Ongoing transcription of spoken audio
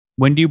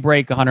When do you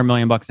break 100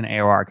 million bucks in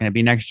ARR? Can it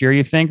be next year,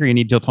 you think, or you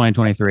need till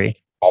 2023?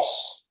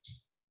 Yes.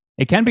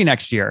 It can be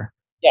next year.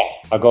 Yeah.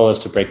 Our goal is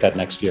to break that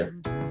next year.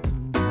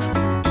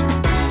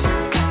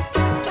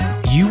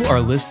 You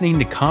are listening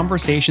to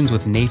Conversations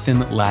with Nathan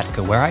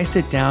Latka, where I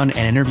sit down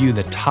and interview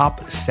the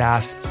top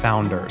SaaS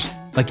founders,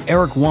 like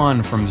Eric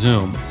Yuan from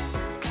Zoom.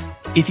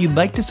 If you'd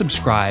like to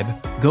subscribe,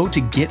 go to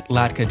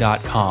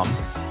getlatka.com.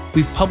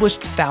 We've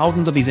published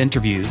thousands of these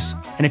interviews,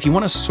 and if you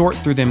want to sort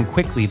through them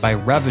quickly by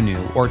revenue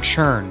or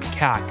churn,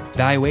 CAC,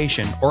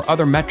 valuation, or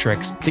other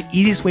metrics, the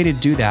easiest way to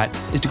do that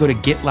is to go to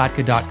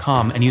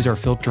getlatka.com and use our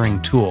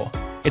filtering tool.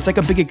 It's like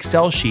a big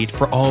Excel sheet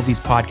for all of these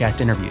podcast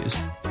interviews.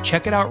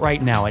 Check it out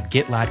right now at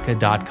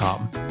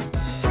getlatka.com.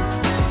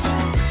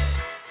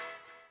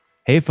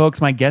 Hey folks,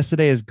 my guest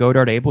today is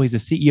Godard Abel. He's the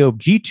CEO of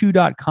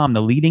G2.com,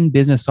 the leading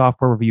business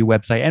software review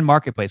website and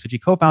marketplace, which he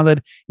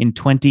co-founded in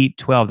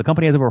 2012. The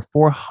company has over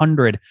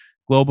 400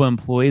 global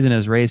employees and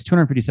has raised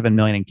 $257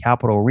 million in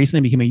capital.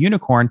 Recently became a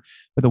unicorn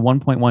with a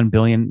 $1.1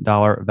 billion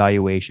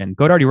valuation.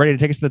 Godard, you ready to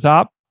take us to the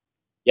top?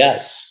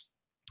 Yes.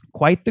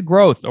 Quite the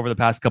growth over the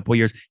past couple of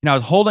years. I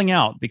was holding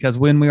out because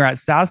when we were at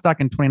SaaStock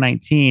in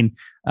 2019,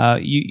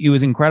 it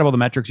was incredible the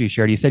metrics you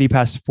shared. You said you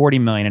passed 40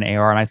 million in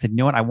ARR, and I said, you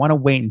know what? I want to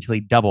wait until he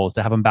doubles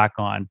to have him back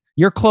on.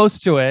 You're close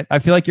to it. I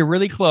feel like you're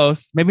really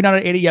close. Maybe not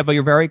at 80 yet, but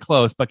you're very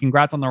close. But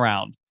congrats on the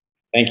round.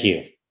 Thank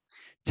you.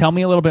 Tell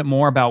me a little bit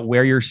more about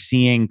where you're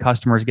seeing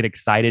customers get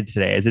excited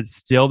today. Is it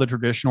still the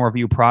traditional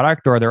review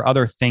product, or are there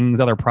other things,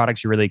 other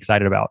products you're really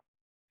excited about?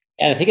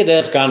 And I think it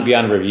has gone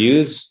beyond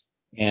reviews.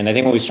 And I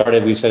think when we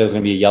started, we said it was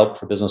going to be a Yelp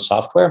for business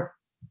software.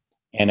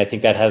 And I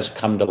think that has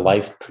come to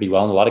life pretty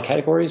well in a lot of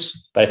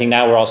categories. But I think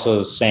now we're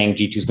also saying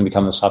G2 is going to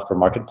become a software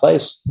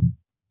marketplace,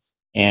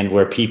 and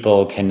where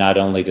people can not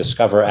only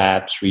discover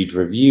apps, read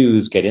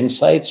reviews, get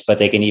insights, but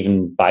they can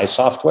even buy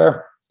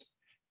software.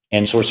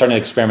 And so we're starting to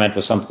experiment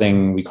with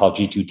something we call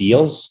G2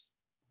 Deals,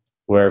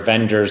 where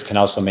vendors can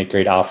also make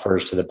great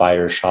offers to the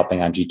buyers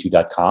shopping on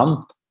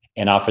G2.com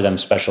and offer them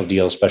special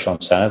deals, special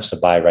incentives to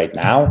buy right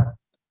now.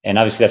 And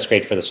obviously that's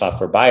great for the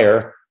software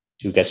buyer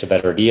who gets a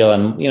better deal.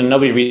 And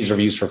nobody reads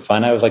reviews for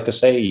fun, I always like to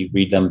say. You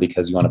read them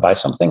because you want to buy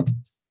something.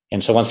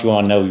 And so once you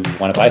want to know you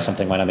want to buy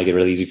something, why not make it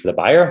really easy for the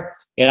buyer?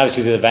 And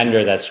obviously the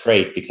vendor, that's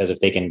great, because if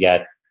they can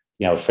get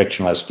a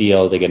frictionless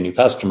deal, they get a new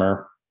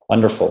customer.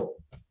 Wonderful.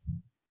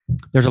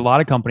 There's a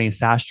lot of companies,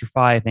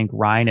 Sastrify, I think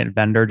Ryan at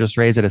Vendor just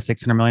raised at a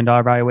 $600 million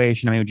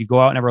valuation. I mean, would you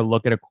go out and ever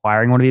look at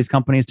acquiring one of these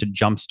companies to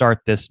jumpstart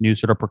this new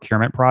sort of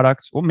procurement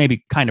product? Well,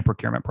 maybe kind of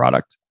procurement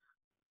product.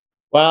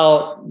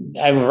 Well,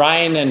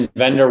 Ryan and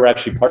Vendor were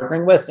actually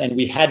partnering with, and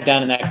we had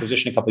done an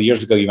acquisition a couple of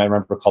years ago, you might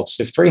remember, called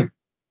Siftery.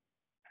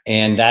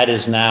 And that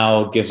is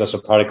now gives us a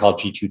product called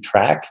G2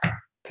 Track,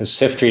 because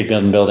Siftery had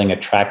been building a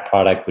track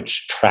product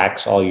which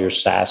tracks all your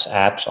SaaS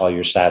apps, all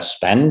your SaaS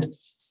spend.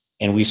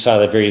 And we saw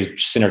that very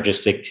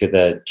synergistic to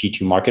the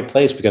G2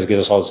 marketplace, because it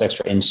gives us all this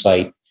extra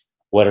insight.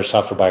 What are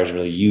software buyers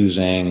really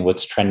using?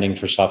 What's trending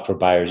for software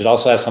buyers? It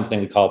also has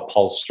something we call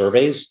pulse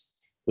surveys,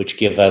 which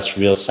give us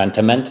real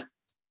sentiment,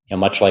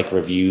 much like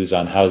reviews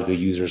on how the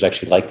users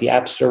actually like the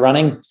apps they're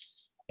running.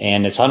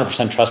 And it's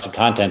 100% trusted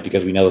content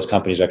because we know those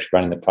companies are actually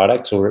running the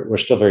product. So we're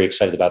still very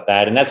excited about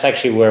that. And that's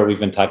actually where we've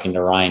been talking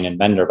to Ryan and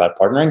Vendor about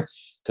partnering,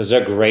 because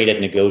they're great at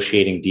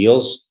negotiating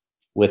deals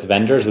with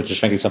vendors, which is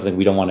frankly something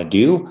we don't want to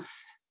do.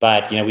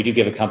 But, we do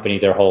give a company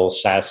their whole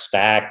SaaS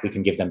stack. We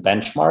can give them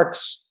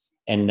benchmarks.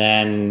 And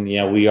then,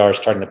 we are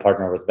starting to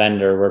partner with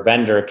Vendor, where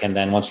Vendor can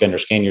then, once you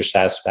understand your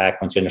SaaS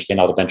stack, once you understand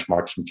all the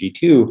benchmarks from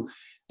G2,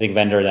 I think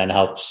Vendor then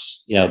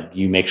helps,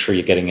 you make sure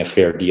you're getting a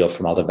fair deal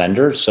from all the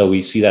vendors. So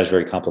we see that as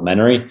very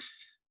complementary.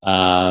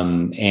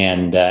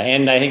 And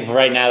I think for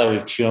right now that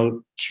we've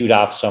chewed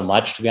off so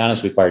much, to be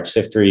honest, we acquired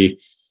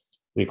Siftery,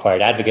 we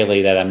acquired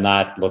Advocately, that I'm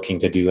not looking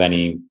to do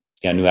any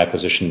new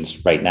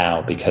acquisitions right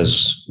now,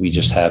 because we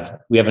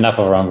have enough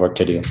of our own work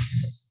to do.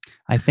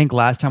 I think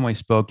last time we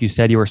spoke, you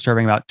said you were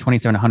serving about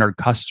 2,700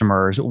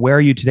 customers. Where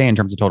are you today in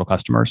terms of total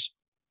customers?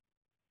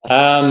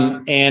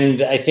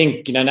 And I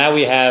think, now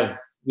we have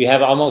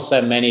almost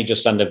that many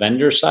just on the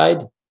vendor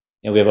side.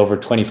 We have over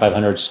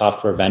 2,500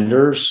 software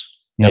vendors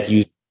that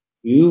use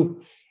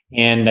you.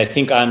 And I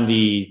think on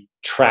the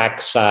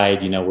track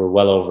side, we're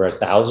well over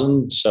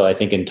 1,000. So I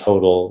think in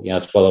total,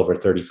 it's well over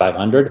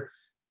 3,500.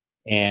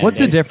 And what's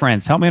the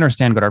difference? Help me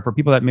understand, Godard, for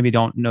people that maybe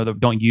don't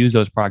use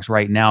those products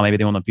right now, maybe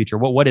they will in the future.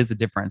 What is the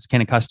difference?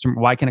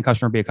 Why can a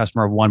customer be a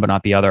customer of one but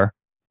not the other?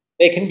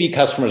 They can be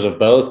customers of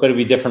both, but it'd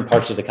be different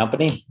parts of the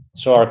company.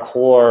 So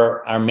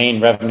our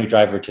main revenue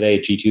driver today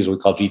at G2 is what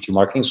we call G2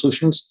 Marketing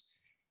Solutions.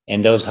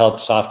 And those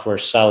help software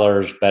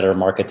sellers better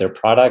market their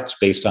products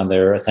based on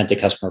their authentic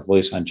customer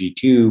voice on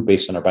G2,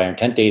 based on our buyer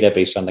intent data,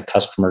 based on the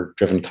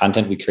customer-driven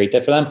content we create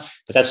there for them.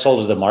 But that's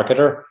sold to the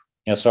marketer.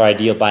 So our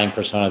ideal buying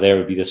persona there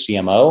would be the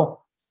CMO.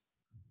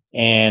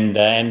 And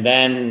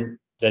then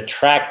the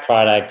Track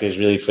product is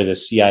really for the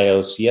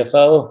CIO,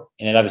 CFO.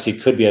 And it obviously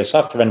could be a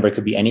software vendor, but it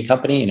could be any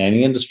company in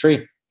any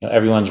industry.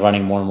 Everyone's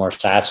running more and more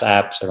SaaS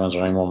apps. Everyone's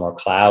running more and more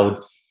cloud.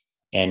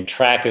 And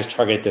Track is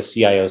targeted to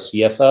CIO,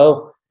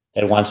 CFO.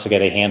 that wants to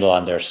get a handle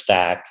on their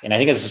stack. And I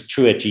think this is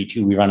true at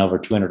G2. We run over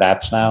 200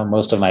 apps now.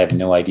 Most of them I have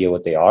no idea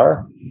what they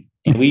are.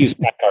 And we use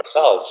Track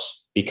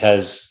ourselves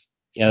because,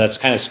 that's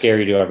kind of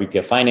scary to our VP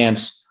of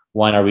finance.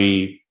 One,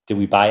 did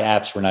we buy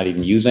apps we're not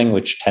even using,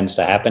 which tends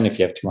to happen if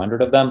you have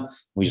 200 of them.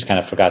 We just kind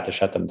of forgot to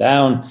shut them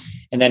down.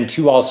 And then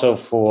two, also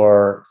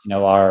for,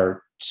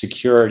 our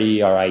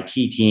security, our IT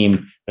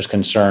team, there's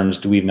concerns.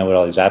 Do we even know what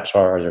all these apps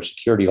are? Are there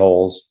security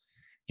holes?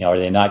 Are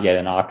they not yet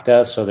in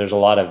Okta? So there's a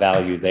lot of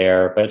value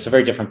there, but it's a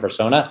very different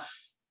persona.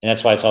 And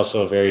that's why it's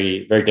also a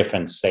very, very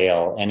different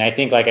sale. And I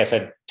think, like I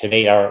said,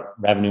 today, our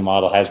revenue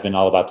model has been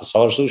all about the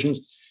seller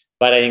solutions.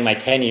 But I think my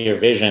 10-year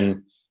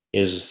vision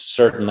is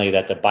certainly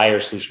that the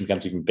buyer solution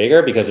becomes even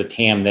bigger because the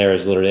TAM there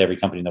is literally every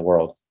company in the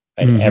world,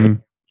 right? Every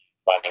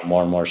running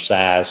more and more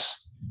SaaS,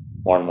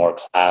 more and more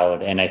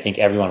cloud. And I think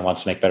everyone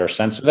wants to make better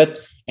sense of it.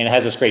 And it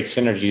has this great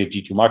synergy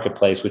to G2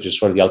 Marketplace, which is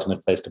sort of the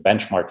ultimate place to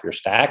benchmark your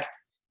stack.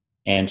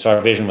 And so our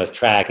vision with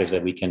Track is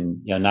that we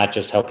can, not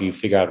just help you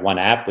figure out one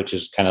app, which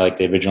is kind of like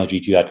the original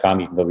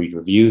G2.com. You can go read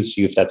reviews,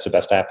 see if that's the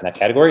best app in that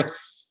category.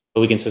 But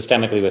we can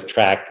systemically with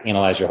Track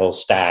analyze your whole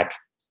stack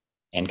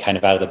and kind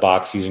of out of the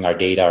box using our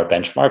data, our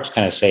benchmarks,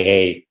 kind of say,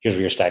 hey, here's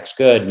where your stack's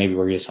good. Maybe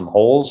where here's some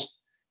holes,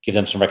 give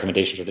them some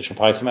recommendations for additional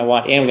products they might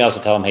want. And we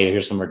also tell them, hey,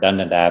 here's some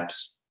redundant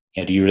apps.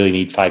 Do you really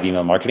need 5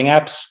 email marketing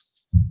apps?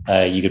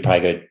 You could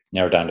probably go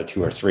narrow down to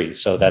 2 or 3.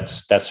 So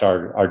that's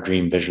our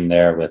dream vision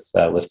there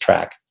with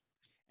Track.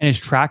 And is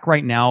Track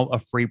right now a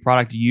free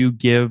product? You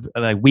give,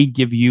 we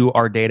give you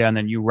our data and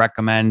then you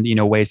recommend,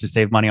 ways to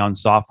save money on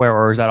software,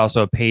 or is that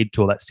also a paid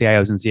tool that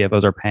CIOs and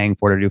CFOs are paying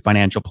for to do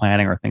financial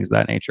planning or things of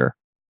that nature?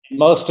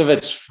 Most of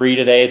it's free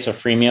today. It's a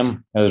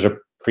freemium. There's a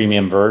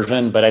premium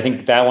version, but I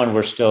think that one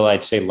we're still,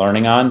 I'd say,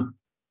 learning on,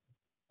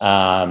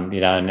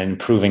 and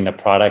improving the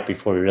product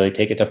before we really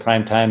take it to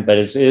prime time. But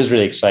it is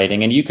really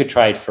exciting. And you could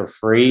try it for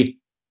free,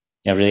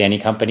 really any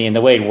company. And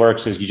the way it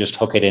works is you just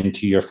hook it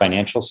into your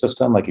financial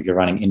system. Like if you're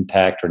running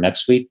Intact or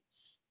NetSuite,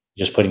 you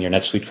just put in your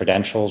NetSuite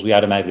credentials. We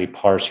automatically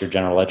parse your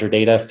general ledger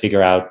data,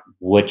 figure out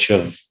which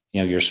of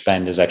your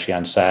spend is actually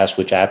on SaaS,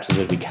 which apps is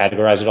it. We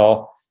categorize it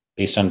all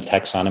based on the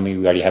taxonomy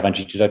we already have on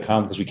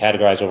G2.com because we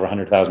categorize over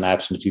 100,000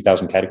 apps into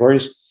 2,000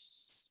 categories.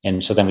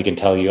 And so then we can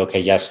tell you, okay,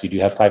 yes, you do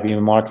have 5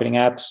 email marketing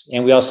apps.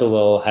 And we also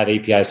will have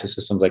APIs to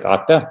systems like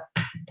Okta.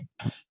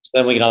 So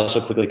then we can also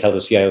quickly tell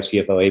the CIO,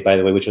 CFO, hey, by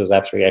the way, which of those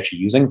apps are you actually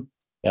using?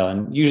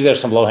 And usually there's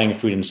some low-hanging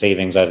fruit and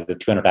savings out of the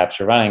 200 apps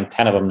you're running.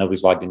 10 of them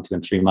nobody's logged into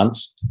in 3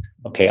 months.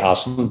 Okay,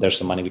 awesome. There's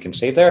some money we can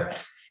save there.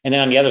 And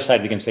then on the other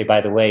side, we can say,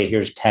 by the way,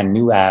 here's 10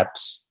 new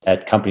apps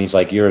that companies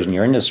like yours in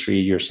your industry,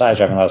 your size,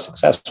 are having a lot of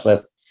success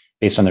with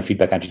based on their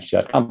feedback on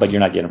G2.com, but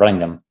you're not yet running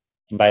them.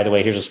 And by the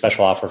way, here's a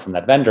special offer from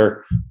that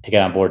vendor to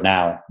get on board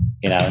now.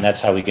 And that's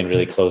how we can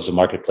really close the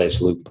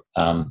marketplace loop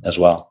as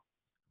well.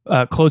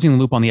 Closing the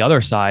loop on the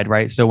other side,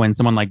 right? So when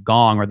someone like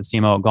Gong or the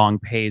CMO at Gong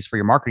pays for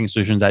your marketing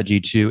solutions at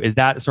G2, is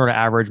that sort of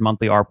average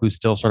monthly ARPU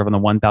still sort of in the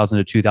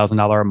 $1,000 to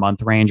 $2,000 a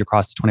month range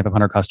across the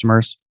 2,500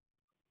 customers?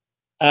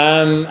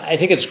 I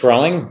think it's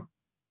growing,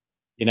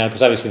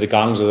 because obviously the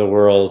Gongs of the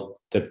world,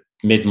 the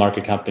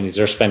mid-market companies,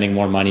 they're spending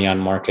more money on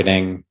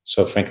marketing.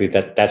 So frankly,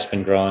 that's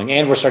been growing.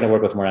 And we're starting to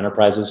work with more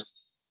enterprises.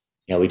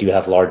 We do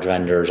have large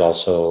vendors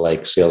also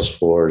like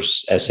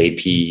Salesforce,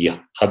 SAP,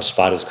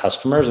 HubSpot as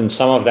customers. And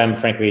some of them,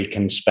 frankly,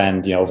 can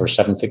spend, over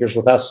 7 figures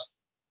with us.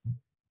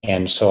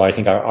 And so I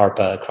think our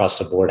ARPA across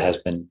the board has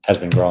been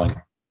growing.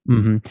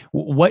 Mm-hmm.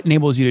 What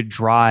enables you to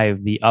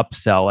drive the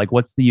upsell? Like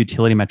what's the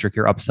utility metric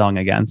you're upselling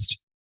against?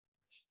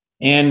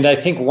 And I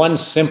think one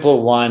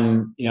simple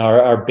one,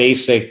 our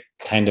basic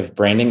kind of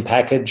branding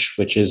package,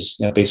 which is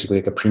basically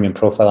like a premium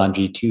profile on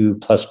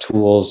G2 plus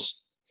tools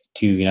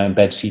to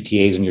embed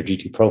CTAs in your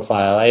G2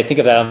 profile. I think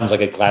of that as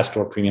like a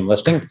Glassdoor premium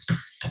listing.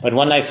 But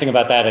one nice thing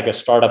about that, like a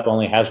startup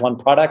only has one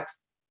product,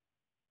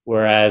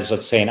 whereas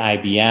let's say an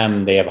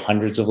IBM, they have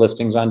hundreds of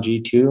listings on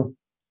G2.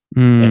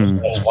 And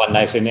that's one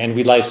nice, and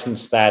we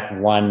license that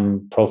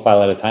one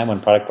profile at a time,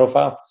 one product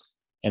profile.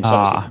 And so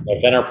obviously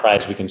with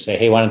enterprise, we can say,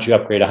 hey, why don't you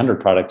upgrade 100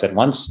 products at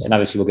once? And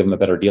obviously we'll give them a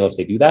better deal if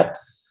they do that.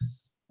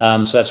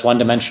 So that's one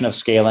dimension of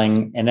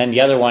scaling. And then the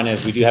other one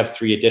is we do have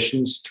 3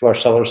 additions to our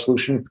seller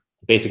solution.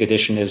 The basic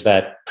edition is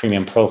that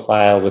premium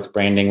profile with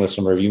branding with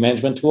some review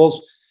management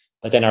tools.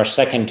 But then our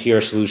second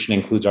tier solution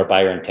includes our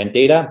buyer intent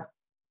data.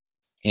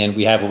 And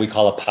we have what we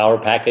call a power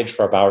package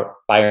for our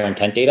buyer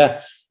intent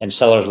data. And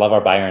sellers love our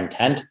buyer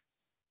intent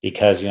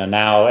because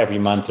now every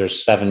month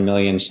there's 7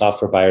 million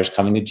software buyers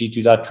coming to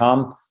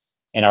G2.com.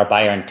 And our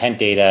buyer intent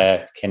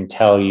data can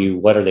tell you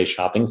what are they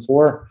shopping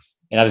for.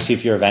 And obviously,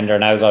 if you're a vendor,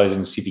 and I was always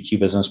in the CPQ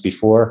business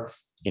before,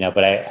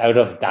 but I would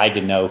have died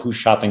to know who's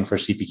shopping for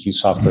CPQ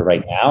software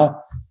right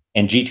now.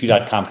 And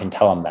G2.com can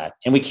tell them that.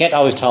 And we can't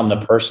always tell them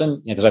the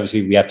person, because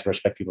obviously we have to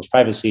respect people's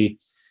privacy,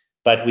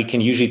 but we can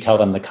usually tell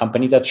them the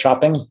company that's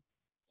shopping.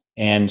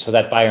 And so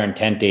that buyer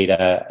intent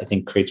data, I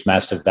think, creates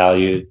massive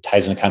value,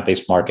 ties in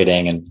account-based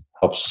marketing, and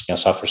helps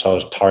software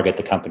sellers target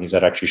the companies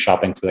that are actually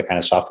shopping for the kind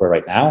of software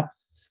right now.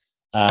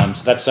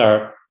 So that's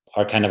our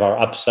kind of our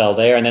upsell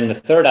there. And then the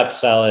third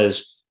upsell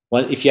is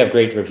if you have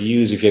great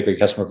reviews, if you have great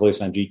customer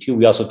voice on G2,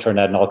 we also turn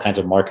that into all kinds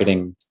of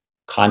marketing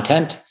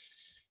content,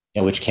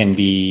 which can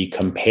be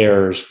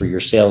compares for your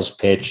sales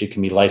pitch. It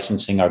can be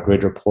licensing our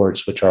grid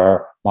reports, which are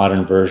our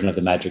modern version of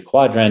the Magic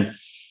Quadrant.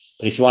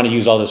 But if you want to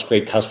use all this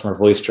great customer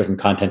voice-driven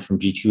content from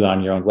G2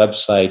 on your own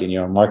website and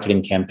your own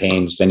marketing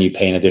campaigns, then you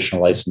pay an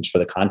additional license for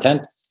the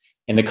content.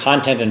 And the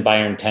content and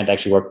buyer intent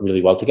actually work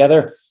really well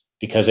together,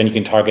 because then you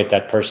can target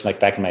that person. Like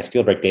back in my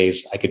SteelBrick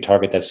days, I could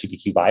target that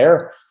CPQ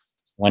buyer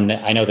when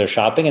I know they're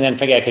shopping. And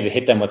then I could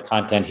hit them with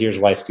content. Here's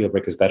why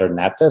SteelBrick is better than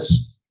Aptus.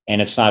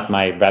 And it's not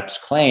my rep's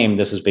claim.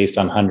 This is based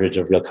on hundreds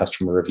of real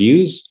customer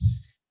reviews.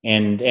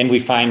 And we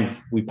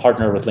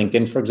partner with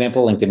LinkedIn, for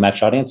example, LinkedIn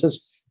Matched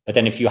Audiences. But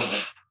then if you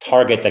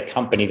target the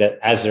company that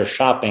as they're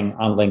shopping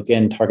on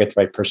LinkedIn, target the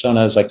right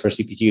personas, like for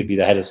CPQ, it'd be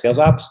the head of sales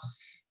ops.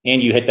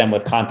 And you hit them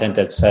with content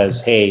that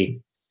says, hey,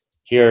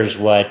 here's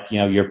what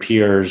your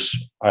peers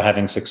are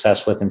having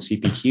success with in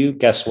CPQ.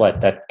 Guess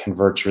what? That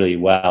converts really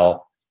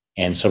well.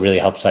 And so really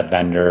helps that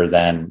vendor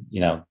then,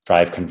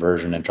 drive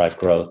conversion and drive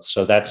growth.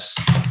 So that's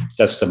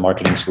the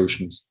marketing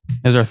solutions.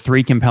 Those are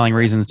three compelling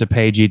reasons to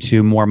pay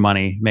G2 more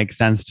money. Makes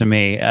sense to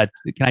me.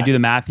 Can I do the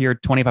math here?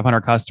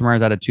 2,500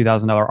 customers at a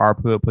 $2,000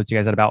 ARPU. It puts you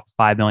guys at about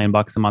 $5 million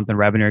a month in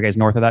revenue. Are you guys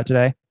north of that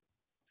today?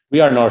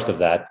 We are north of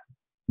that.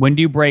 When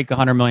do you break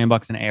 $100 million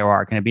in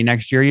ARR? Can it be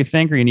next year, you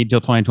think, or you need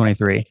till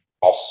 2023?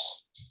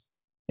 Yes.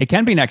 It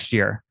can be next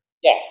year.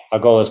 Yeah. Our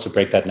goal is to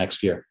break that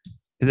next year.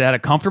 Is that a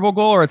comfortable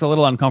goal or it's a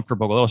little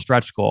uncomfortable, a little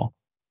stretch goal?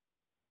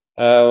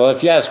 Well,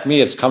 if you ask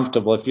me, it's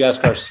comfortable. If you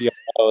ask our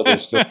CRO,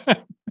 there's still...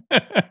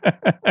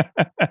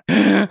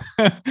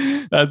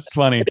 That's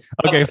funny.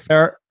 Okay,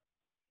 fair.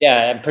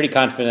 Yeah, I'm pretty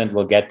confident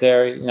we'll get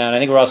there. And I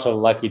think we're also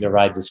lucky to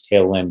ride this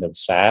tailwind of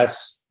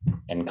SaaS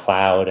and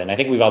cloud. And I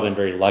think we've all been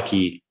very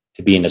lucky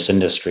to be in this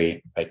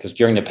industry, right? Because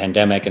during the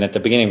pandemic, and at the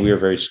beginning, we were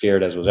very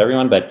scared, as was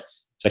everyone, but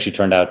it's actually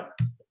turned out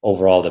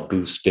overall to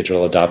boost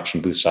digital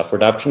adoption, boost software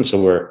adoption. So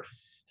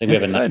we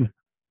have a nice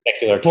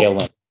secular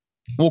tailwind.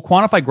 Well,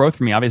 quantify growth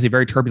for me. Obviously,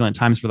 very turbulent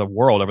times for the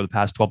world over the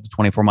past 12 to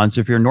 24 months.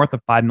 If you're north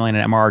of 5 million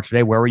in MRR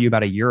today, where were you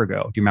about a year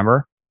ago? Do you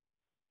remember?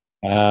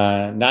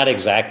 Not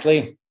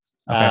exactly.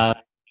 Okay. I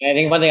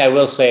think one thing I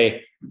will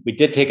say, we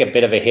did take a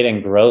bit of a hit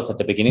in growth at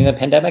the beginning of the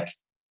pandemic.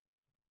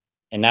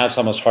 And now it's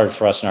almost hard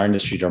for us in our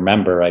industry to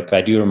remember, right? But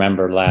I do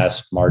remember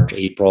last March,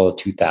 April of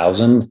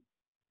 2000.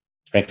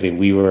 Frankly,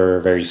 we were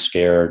very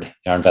scared.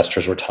 Our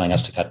investors were telling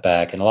us to cut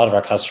back, and a lot of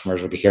our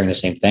customers would be hearing the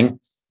same thing.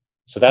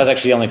 So that was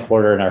actually the only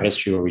quarter in our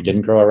history where we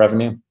didn't grow our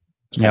revenue.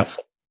 We had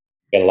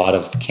a lot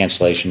of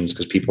cancellations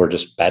because people were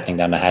just battening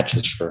down the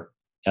hatches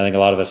I think a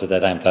lot of us at that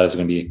time thought it was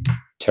going to be a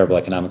terrible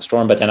economic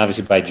storm. But then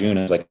obviously by June,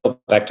 it was like,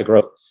 back to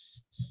growth.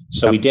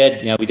 So we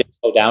did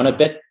slow down a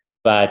bit,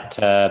 but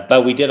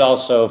we did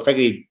also,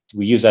 frankly,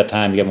 we used that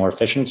time to get more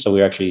efficient. So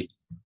we actually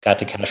got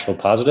to cash flow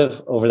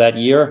positive over that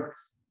year.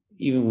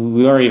 We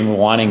weren't even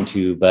wanting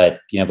to, but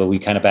we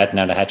kind of battened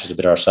down the hatches a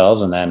bit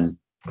ourselves, and then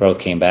growth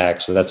came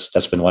back. So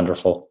that's been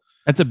wonderful.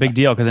 That's a big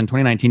deal, because in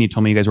 2019, you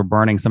told me you guys were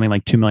burning something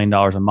like $2 million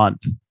a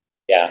month.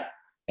 Yeah.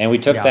 And we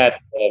took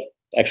that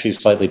actually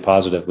slightly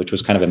positive, which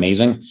was kind of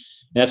amazing. And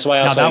that's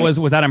why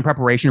was that in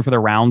preparation for the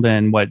round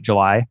in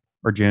July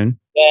or June?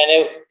 Yeah,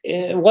 and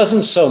it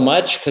wasn't so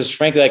much, because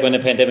frankly, like when the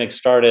pandemic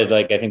started,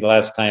 like I think the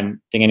last thing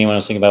anyone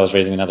was thinking about was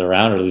raising another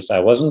round, or at least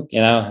I wasn't,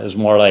 it was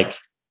more like,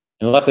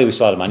 and luckily we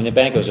still had money in the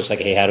bank. It was just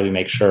like, hey, how do we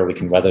make sure we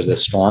can weather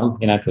this storm?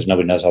 Because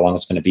nobody knows how long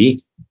it's going to be.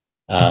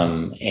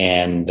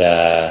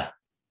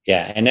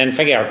 Yeah. And then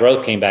frankly, our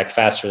growth came back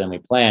faster than we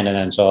planned. And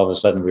then so all of a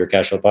sudden we were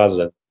cash flow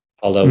positive,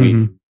 although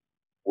we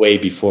way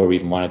before we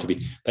even wanted to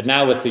be. But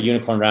now with the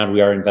unicorn round,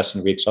 we are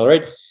investing to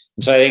reaccelerate.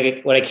 And so I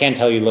think what I can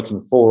tell you looking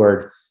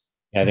forward,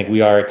 I think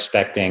we are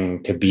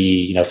expecting to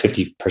be,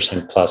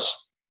 50%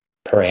 plus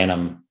per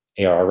annum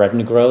ARR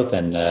revenue growth.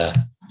 And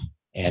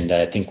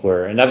I think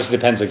and obviously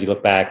depends if you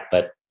look back,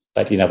 but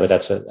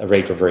that's a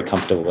rate we're very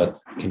comfortable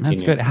with continuing.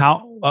 That's good.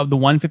 How of the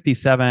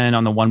 157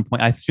 on the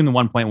I assume the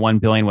 1.1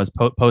 billion was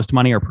post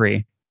money or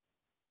pre?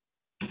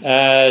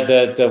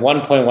 The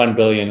 1.1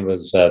 billion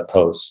was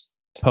post.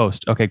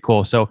 Post. Okay,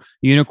 cool. So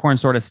unicorn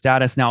sort of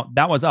status. Now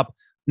that was up.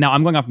 Now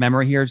I'm going off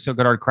memory here, so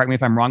Godard, correct me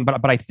if I'm wrong,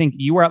 but I think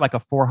you were at like a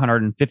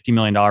 $450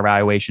 million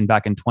valuation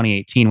back in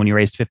 2018 when you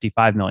raised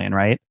 55 million,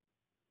 right?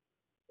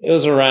 It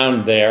was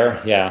around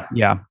there. Yeah.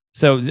 Yeah.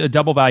 So a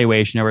double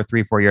valuation over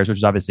 3-4 years, which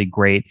is obviously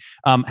great.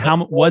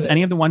 How was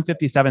any of the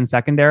 157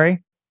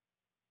 secondary?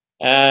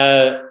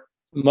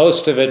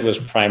 Most of it was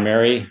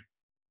primary.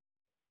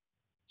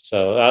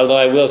 So although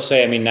I will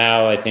say,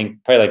 now I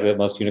think probably like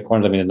most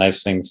unicorns, the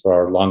nice thing for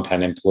our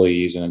longtime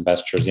employees and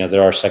investors,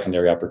 there are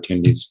secondary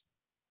opportunities.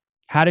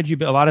 How did you,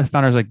 a lot of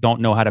founders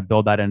don't know how to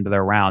build that into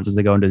their rounds as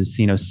they go into the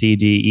C,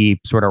 D, E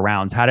sort of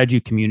rounds. How did you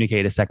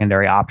communicate a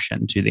secondary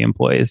option to the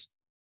employees?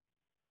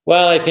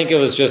 Well, I think it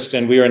was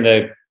and we were in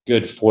the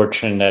good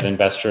fortune that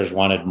investors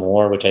wanted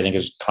more, which I think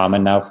is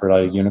common now for a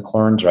lot of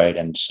unicorns, right?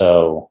 And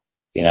so,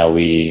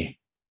 we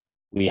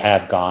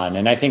have gone,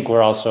 and I think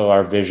we're also,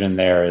 our vision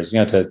there is,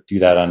 to do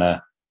that on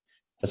a,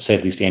 let's say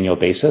at least annual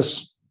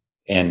basis.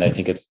 And I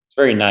think it's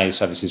very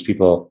nice. Obviously, as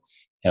people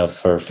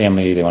for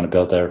family, they want to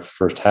build their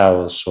first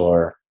house,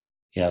 or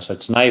so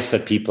it's nice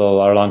that people,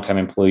 our longtime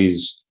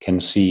employees, can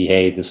see,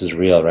 hey, this is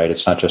real, right?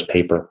 It's not just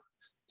paper.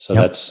 So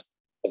that's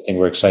something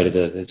we're excited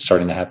that it's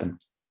starting to happen.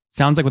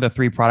 Sounds like with the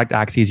 3 product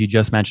axes you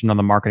just mentioned on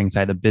the marketing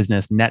side of the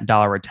business, net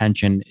dollar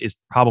retention is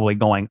probably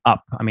going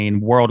up. I mean,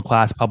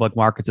 world-class public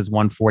markets is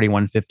 140,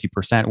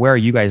 150%. Where are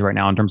you guys right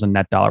now in terms of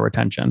net dollar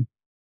retention?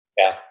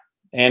 Yeah.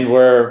 And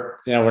we're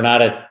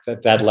not at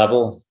that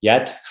level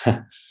yet.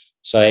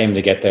 So I aim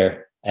to get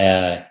there.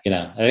 I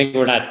think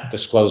we're not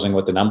disclosing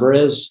what the number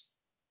is,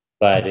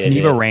 but can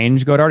you have a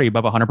range, Godard? Are you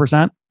above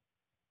 100%?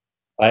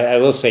 I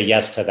will say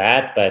yes to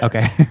that, but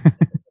okay. We're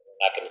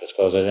not going to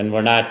disclose it. And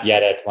we're not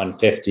yet at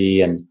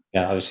 150. And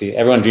obviously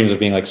everyone dreams of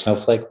being like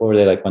Snowflake. What were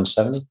they, like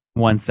 170?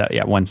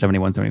 170,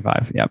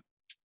 175. Yep.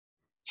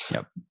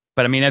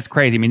 But I mean, that's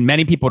crazy. I mean,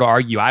 many people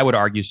I would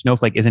argue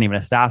Snowflake isn't even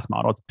a SaaS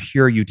model. It's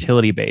pure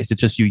utility based. It's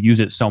just you use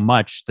it so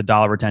much, the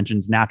dollar retention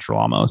is natural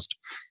almost.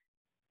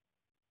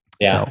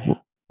 Yeah. So,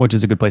 which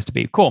is a good place to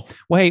be. Cool.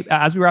 Well, hey,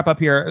 as we wrap up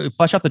here,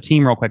 flesh out the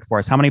team real quick for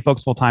us. How many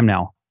folks full time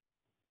now?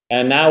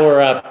 And now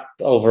we're up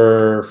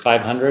over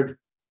 500.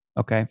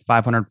 Okay,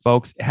 500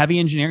 folks. Heavy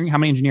engineering. How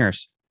many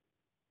engineers?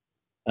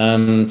 To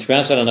be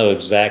honest, I don't know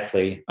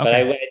exactly, but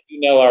I do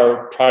know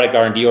our product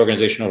R&D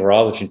organization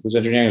overall, which includes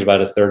engineering, is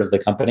about a third of the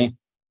company.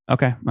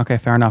 Okay,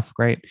 fair enough.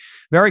 Great,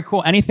 very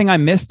cool. Anything I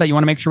missed that you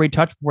want to make sure we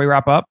touch before we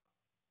wrap up?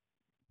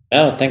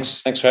 No,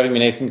 thanks for having me,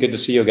 Nathan. Good to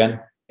see you again,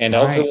 and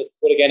hopefully we'll do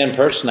it again in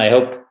person. I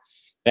hope.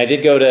 And I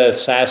did go to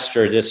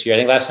SaaStr this year. I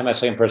think last time I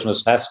saw you in person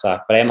was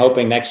SaaStock, but I am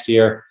hoping next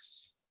year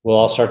we'll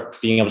all start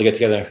being able to get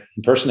together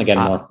in person again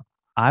more.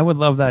 I would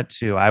love that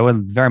too. I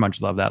would very much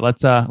love that.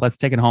 Let's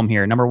take it home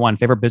here. Number 1,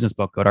 favorite business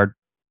book, Godard?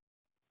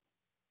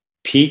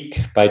 Peak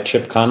by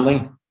Chip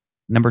Conley.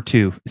 Number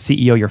 2,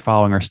 CEO you're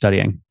following or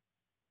studying?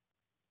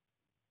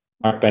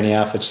 Mark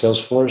Benioff at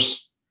Salesforce.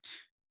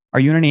 Are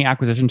you in any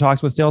acquisition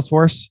talks with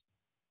Salesforce?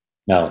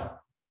 No.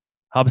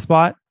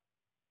 HubSpot?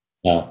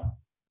 No.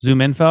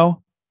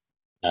 ZoomInfo?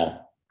 No.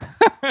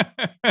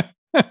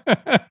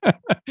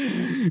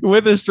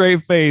 With a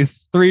straight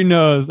face, 3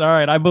 no's. All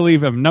right, I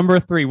believe him. Number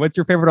 3, what's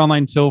your favorite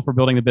online tool for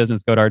building the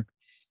business, Godard?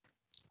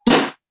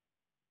 It's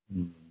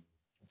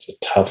a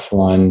tough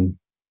one.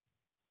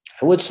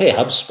 I would say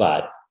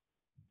HubSpot.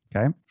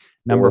 Okay.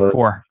 Number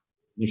 4.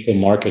 Initial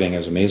marketing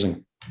is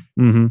amazing.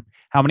 Mm-hmm.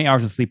 How many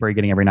hours of sleep are you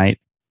getting every night?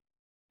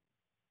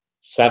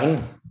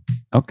 7.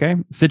 Okay.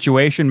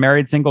 Situation,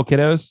 married, single,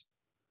 kiddos?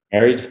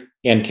 Married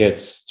and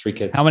kids, 3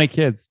 kids. How many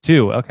kids?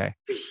 2. Okay.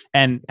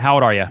 And how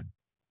old are you?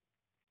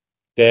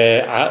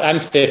 I'm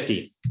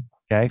 50.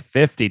 Okay.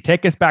 50.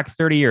 Take us back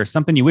 30 years.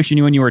 Something you wish you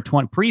knew when you were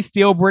 20,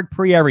 pre-Steelbrick,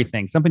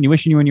 pre-everything. Something you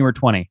wish you knew when you were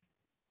 20.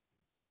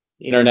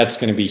 Internet's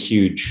going to be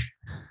huge.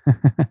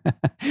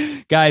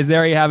 Guys,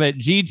 there you have it.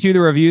 G2, the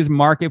reviews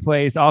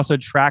marketplace, also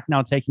Track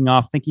now taking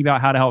off, thinking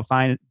about how to help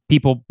find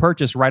people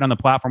purchase right on the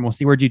platform. We'll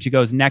see where G2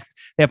 goes next.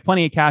 They have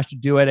plenty of cash to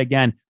do it.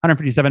 Again,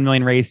 157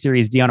 million raised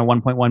Series D on a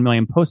 1.1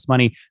 million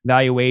post-money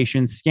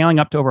valuation, scaling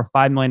up to over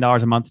 $5 million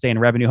a month today in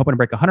revenue, hoping to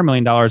break $100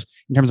 million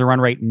in terms of run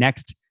rate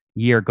next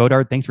year.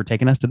 Godard, thanks for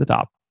taking us to the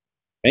top.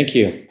 Thank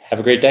you. Have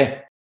a great day.